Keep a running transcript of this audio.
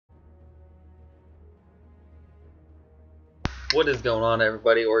What is going on,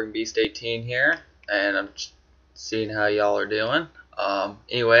 everybody? Oregon Beast 18 here, and I'm seeing how y'all are doing.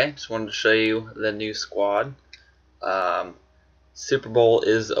 Anyway, just wanted to show you the new squad. Super Bowl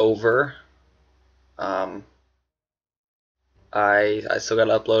is over. I still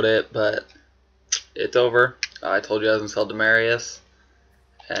gotta upload it, but it's over. I told you I was gonna sell Demarius,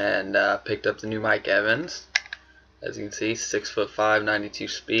 and picked up the new Mike Evans. As you can see, 6'5", 92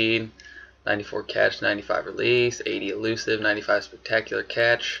 speed, 94 catch, 95 release, 80 elusive, 95 spectacular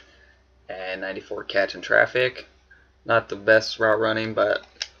catch, and 94 catch in traffic. Not the best route running, but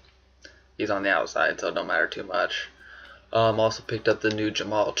he's on the outside, so it don't matter too much. Also picked up the new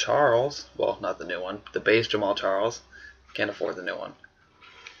Jamal Charles. Well, not the new one, the base Jamal Charles. Can't afford the new one.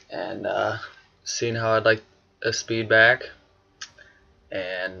 And seeing how I'd like a speed back,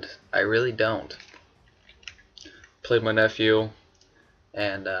 and I really don't. Played my nephew,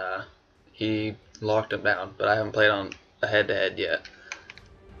 and he locked him down, but I haven't played on a head-to-head yet.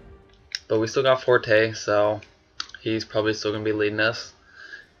 But we still got Forte, so he's probably still going to be leading us.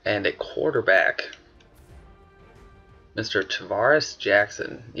 And a quarterback, Mr. Tavares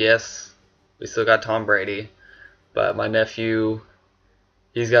Jackson. Yes, we still got Tom Brady, but my nephew,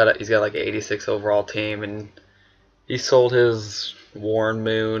 he's got like an 86 overall team, and he sold his Warren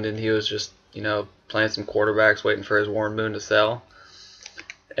Moon, and he was just, you know, playing some quarterbacks, waiting for his Warren Moon to sell.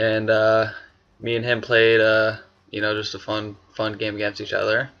 And me and him played, you know, just a fun game against each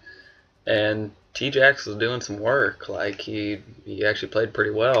other. And T-Jax was doing some work. Like he actually played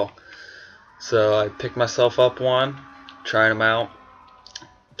pretty well. So I picked myself up one, trying him out.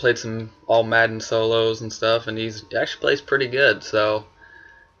 Played some all Madden solos and stuff, and he actually plays pretty good. So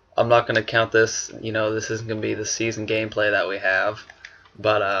I'm not gonna count this. You know, this isn't gonna be the season gameplay that we have.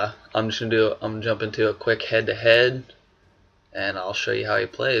 But I'm gonna jump into a quick head-to-head, and I'll show you how he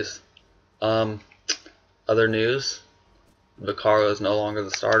plays. Other news: Vaccaro is no longer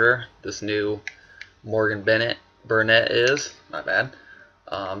the starter. This new Morgan Burnett is, my bad.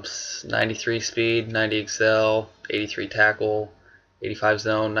 93 speed, 90 excel, 83 tackle, 85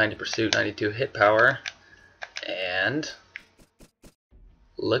 zone, 90 pursuit, 92 hit power, and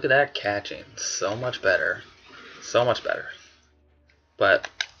look at that catching. So much better. So much better. But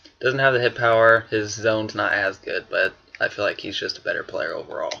doesn't have the hit power. His zone's not as good, but I feel like he's just a better player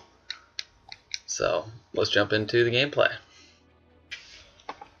overall. So let's jump into the gameplay.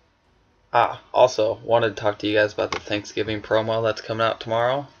 Also wanted to talk to you guys about the Thanksgiving promo that's coming out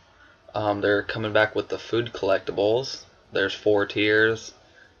tomorrow. They're coming back with the food collectibles. There's 4 tiers.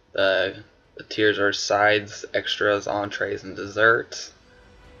 The tiers are sides, extras, entrees, and desserts.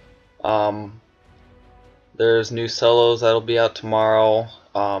 There's new solos that'll be out tomorrow.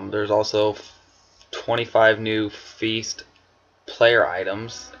 There's also 25 new feast player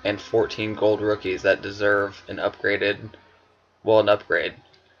items and 14 gold rookies that deserve an upgrade.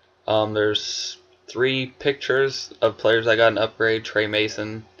 There's 3 pictures of players that got an upgrade. Trey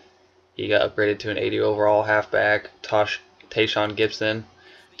Mason, he got upgraded to an 80 overall halfback. Tayshawn Gibson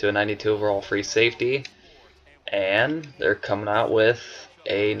to a 92 overall free safety. And they're coming out with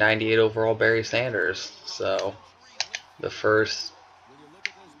a 98 overall Barry Sanders. So the first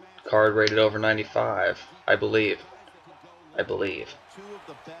card rated over 95, I believe.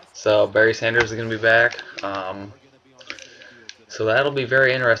 So Barry Sanders is going to be back. So that'll be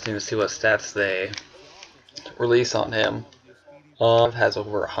very interesting to see what stats they release on him. Has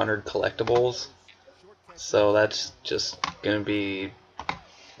over 100 collectibles, so that's just going to be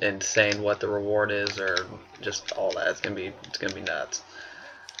insane what the reward is, or just all that. It's gonna be nuts.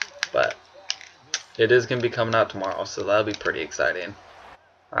 But it is gonna be coming out tomorrow, so that'll be pretty exciting.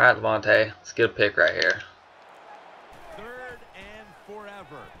 Alright, Levante, let's get a pick right here. 3rd and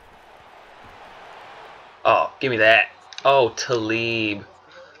forever. Oh, give me that. Oh, Talib.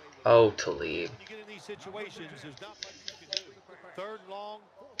 Oh, Talib.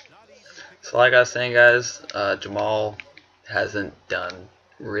 So like I was saying, guys, Jamal hasn't done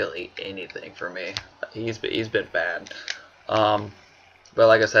really anything for me. He's been bad. But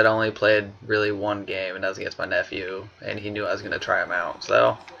like I said, I only played really 1 game, and that was against my nephew, and he knew I was gonna try him out.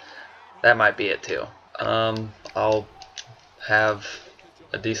 So that might be it too. I'll have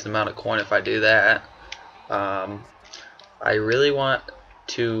a decent amount of coin if I do that. I really want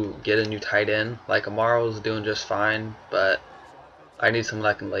to get a new tight end. Like Amaro's doing just fine, but I need someone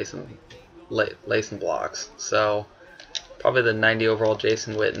that can lay some blocks. So probably the 90 overall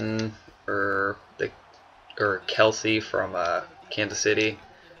Jason Witten or Kelsey from Kansas City.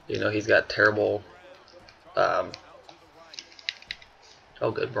 You know, he's got terrible. Oh,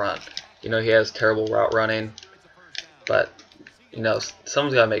 good run. You know, he has terrible route running, but you know,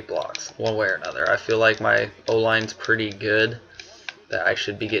 someone's got to make blocks one way or another. I feel like my O-line's pretty good, that I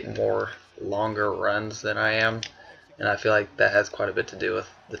should be getting more longer runs than I am, and I feel like that has quite a bit to do with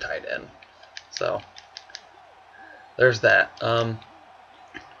the tight end. So there's that.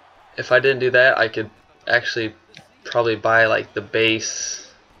 If I didn't do that, I could actually probably buy like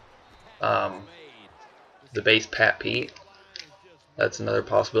um, the base Pat Pete. That's another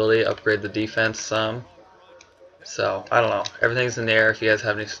possibility. Upgrade the defense some. So I don't know. Everything's in the air. If you guys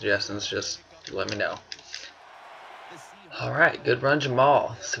have any suggestions, just let me know. All right, good run,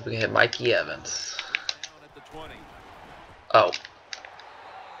 Jamal. Let's see if we can hit Mikey Evans. Oh,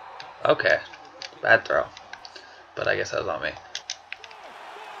 okay. Bad throw, but I guess that was on me.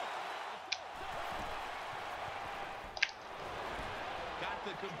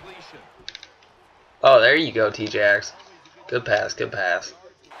 Oh, there you go, T-Jax. Good pass, good pass.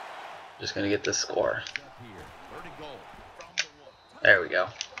 Just gonna get this score. There we go.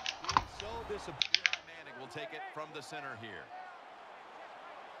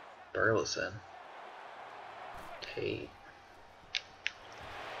 Burleson. Tate.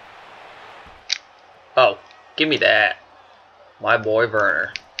 Oh, give me that. My boy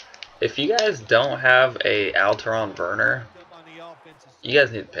Werner. If you guys don't have a Alteron Werner, you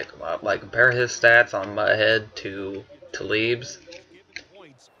guys need to pick him up. Like, compare his stats on Mudhead to Talib's.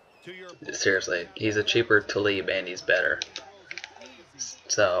 Seriously, he's a cheaper Talib and he's better.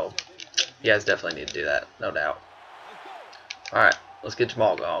 So, you guys definitely need to do that, no doubt. Alright, let's get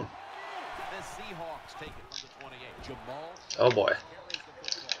Jamal going. Oh boy.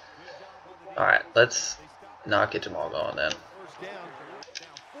 Alright, let's not get Jamal going then.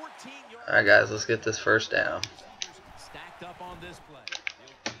 Alright guys, let's get this first down.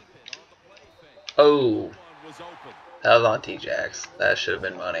 Oh, that was on T-Jax. That should have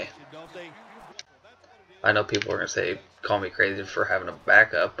been money. I know people are going to say, call me crazy for having a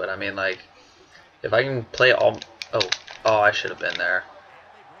backup, but I mean, like, if I can play all... Oh, I should have been there.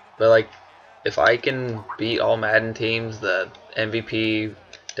 But, like, if I can beat all Madden teams, the MVP,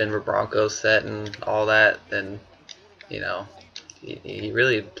 Denver Broncos set and all that, then, you know, he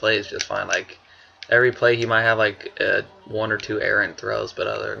really plays just fine. Like, every play he might have, like, 1 or 2 errant throws, but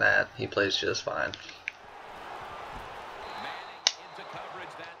other than that, he plays just fine.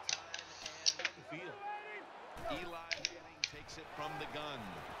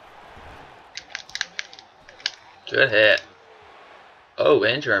 Good hit. Oh,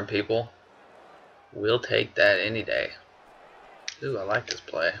 injuring people. We'll take that any day. Ooh, I like this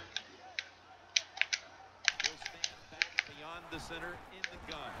play.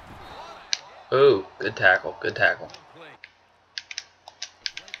 Ooh, good tackle, good tackle.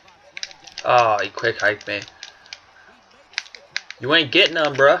 Oh, he quick hiked me. You ain't getting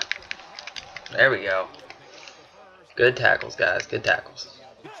none, bruh. There we go. Good tackles, guys, good tackles.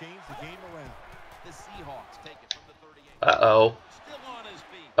 Uh-oh.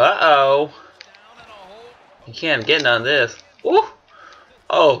 Uh-oh. You can't get none of this. Woo!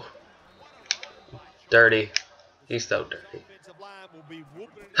 Oh. Dirty. He's so dirty.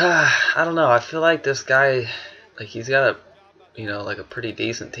 I don't know. I feel like this guy, like, he's got a, you know, like a pretty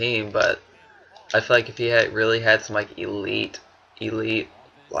decent team, but I feel like if he had really had some, like, elite,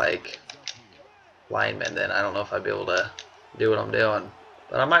 like, linemen, then I don't know if I'd be able to do what I'm doing.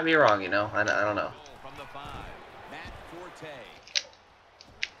 But I might be wrong, you know. I don't know.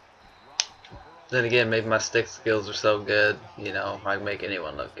 Then again, maybe my stick skills are so good, you know, I can make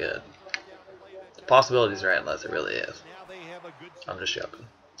anyone look good. The possibilities are endless, it really is. I'm just joking,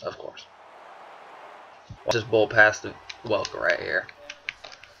 of course. Watch this bull past the Welker right here.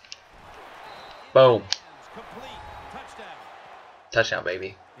 Boom. Touchdown,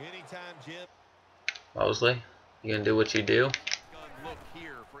 baby. Mosley, you gonna do what you do?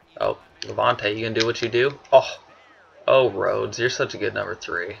 Oh, Levante, you gonna do what you do? Oh, Rhodes, you're such a good number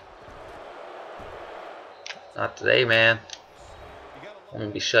 3. Not today, man. I'm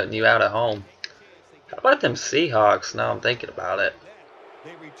gonna be shutting you out at home. How about them Seahawks? Now I'm thinking about it.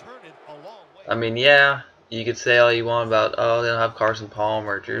 I mean, yeah, you could say all you want about, oh, they don't have Carson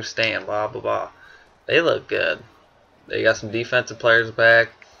Palmer, Drew Stanton, blah, blah, blah. They look good. They got some defensive players back.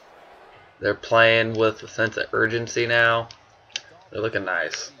 They're playing with a sense of urgency now. They're looking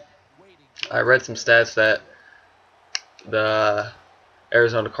nice. I read some stats that the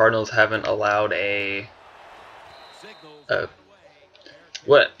Arizona Cardinals haven't allowed it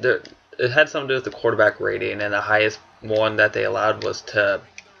had something to do with the quarterback rating, and the highest one that they allowed was to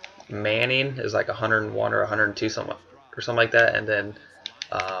Manning, is like 101 or 102 something or something like that, and then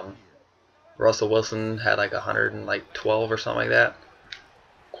Russell Wilson had like 112 or something like that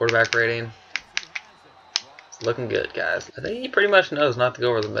quarterback rating. Looking good, guys. I think he pretty much knows not to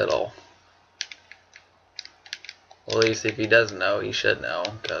go over the middle. Well, at least if he doesn't know, he should know,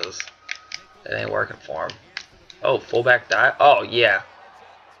 because it ain't working for him. Oh, fullback dive. Oh, yeah.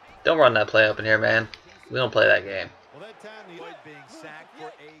 Don't run that play up in here, man. We don't play that game. Well, that time the being sacked for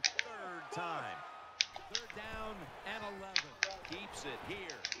a third time. Third down and 11. Keeps it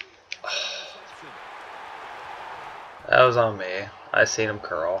here. That was on me. I seen him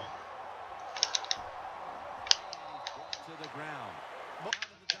curl. To the ground.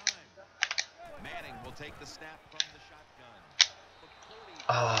 Manning will take the snap from the shotgun.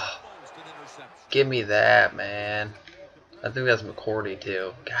 Oh, give me that, man. I think that's McCourty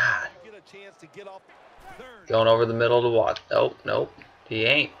too. God. Going over the middle to watch. Nope, nope. He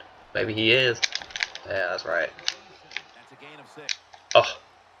ain't. Maybe he is. Yeah, that's right. Oh.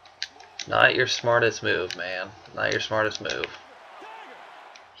 Not your smartest move, man. Not your smartest move.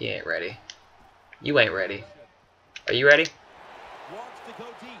 He ain't ready. You ain't ready. Are you ready?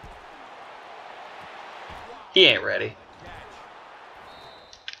 He ain't ready.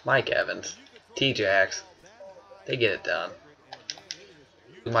 Mike Evans. T-Jax. They get it done.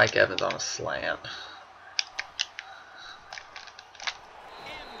 Mike Evans on a slant.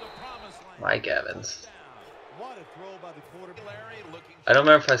 Mike Evans. I don't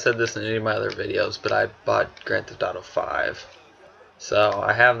remember if I said this in any of my other videos, but I bought Grand Theft Auto 5. So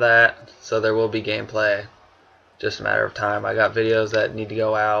I have that, so there will be gameplay. Just a matter of time. I got videos that need to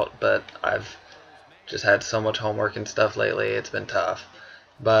go out, but I've just had so much homework and stuff lately, it's been tough.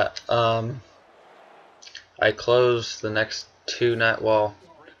 But I close the next 2 nights. Well,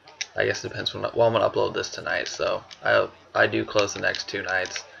 I guess it depends when. Well, I'm gonna upload this tonight, so I do close the next 2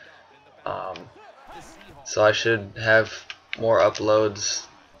 nights. So I should have more uploads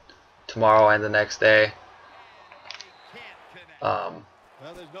tomorrow and the next day. And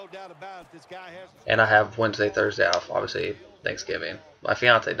I have Wednesday, Thursday off. Obviously, Thanksgiving. My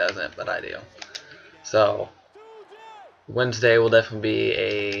fiance doesn't, but I do. So Wednesday will definitely be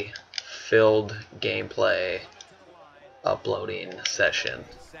a filled gameplay uploading session.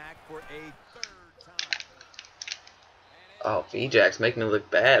 Oh, VJack's making me look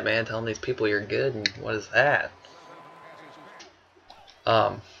bad, man. Telling these people you're good, and what is that?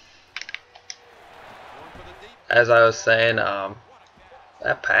 As I was saying,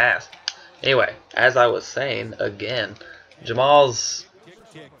 that pass. Anyway, as I was saying again, Jamal's.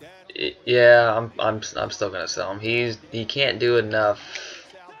 Yeah, I'm still gonna sell him. He can't do enough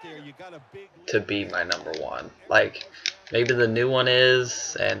to be my #1. Like, maybe the new one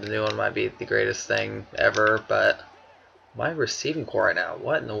is, and the new one might be the greatest thing ever, but my receiving core right now,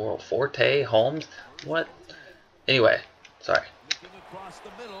 what in the world? Forte, Holmes, what? Anyway, sorry.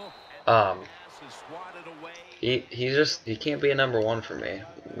 He can't be a #1 for me.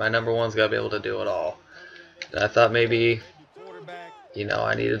 My #1's got to be able to do it all. And I thought maybe, you know,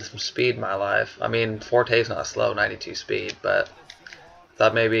 I needed some speed in my life. I mean, Forte's not slow, 92 speed, but I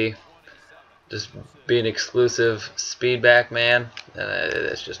thought maybe just be an exclusive speed back man, and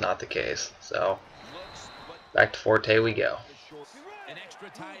it's just not the case. So back to Forte we go. An extra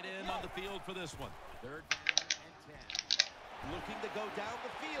tight end on the field for this one. Third down and 10. Looking to go down the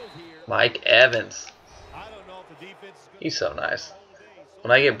field here. Mike Evans. He's so nice.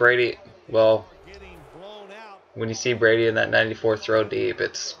 When I get Brady, well, when you see Brady in that 94 throw deep,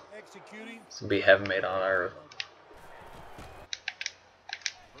 it's gonna be heaven made on earth.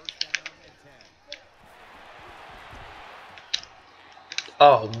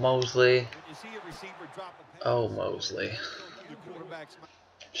 Oh, Mosley. Oh, Mosley.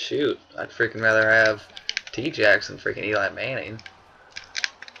 Shoot, I'd freaking rather have T. Jackson freaking Eli Manning.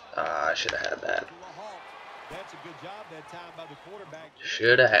 I should have had that.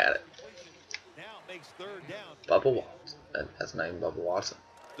 Should have had it. Bubba Watson. That's not even Bubba Watson.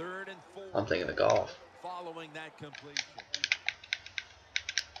 I'm thinking of golf.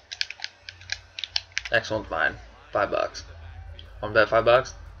 Next one's mine. $5. Want to bet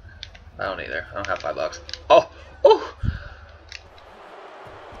 $5? I don't either. I don't have $5. Oh! Oh!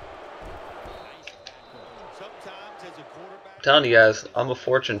 I'm telling you guys, I'm a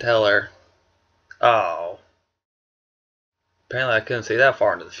fortune teller. Oh. Apparently I couldn't see that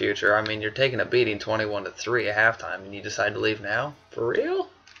far into the future. I mean, you're taking a beating 21-3 at halftime, and you decide to leave now? For real?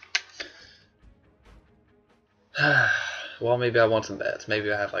 Well, maybe I want some bets.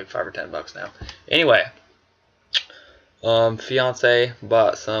 Maybe I have like $5 or $10 now. Anyway, fiance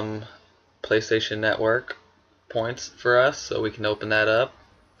bought some PlayStation Network points for us, so we can open that up,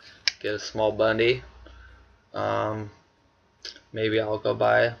 get a small bundy. Maybe I'll go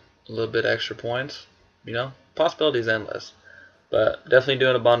buy a little bit extra points. You know, possibilities endless. But definitely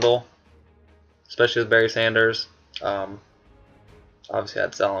doing a bundle. especially with Barry Sanders. Obviously,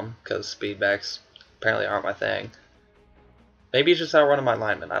 I'd sell him because speedbacks apparently aren't my thing. Maybe he's just outrunning my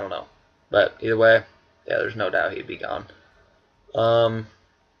lineman. I don't know. But either way, yeah, there's no doubt he'd be gone.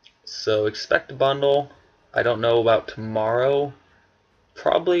 So expect a bundle. I don't know about tomorrow.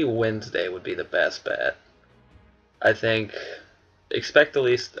 Probably Wednesday would be the best bet. I think expect at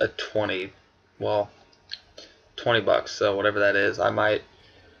least a 20, well, 20 bucks. So whatever that is, I might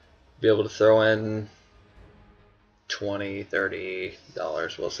be able to throw in 20,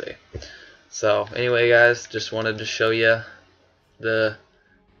 $30. We'll see. So anyway, guys, just wanted to show you the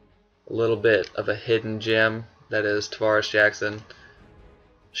little bit of a hidden gem that is Tavares Jackson.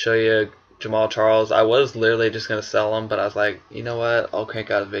 Show you Jamal Charles. I was literally just gonna sell him, but I was like, you know what? I'll crank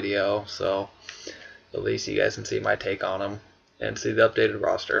out a video so at least you guys can see my take on him and see the updated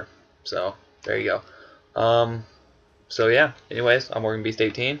roster. So there you go. So yeah. Anyways, I'm Morgan Beast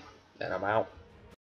 18, and I'm out.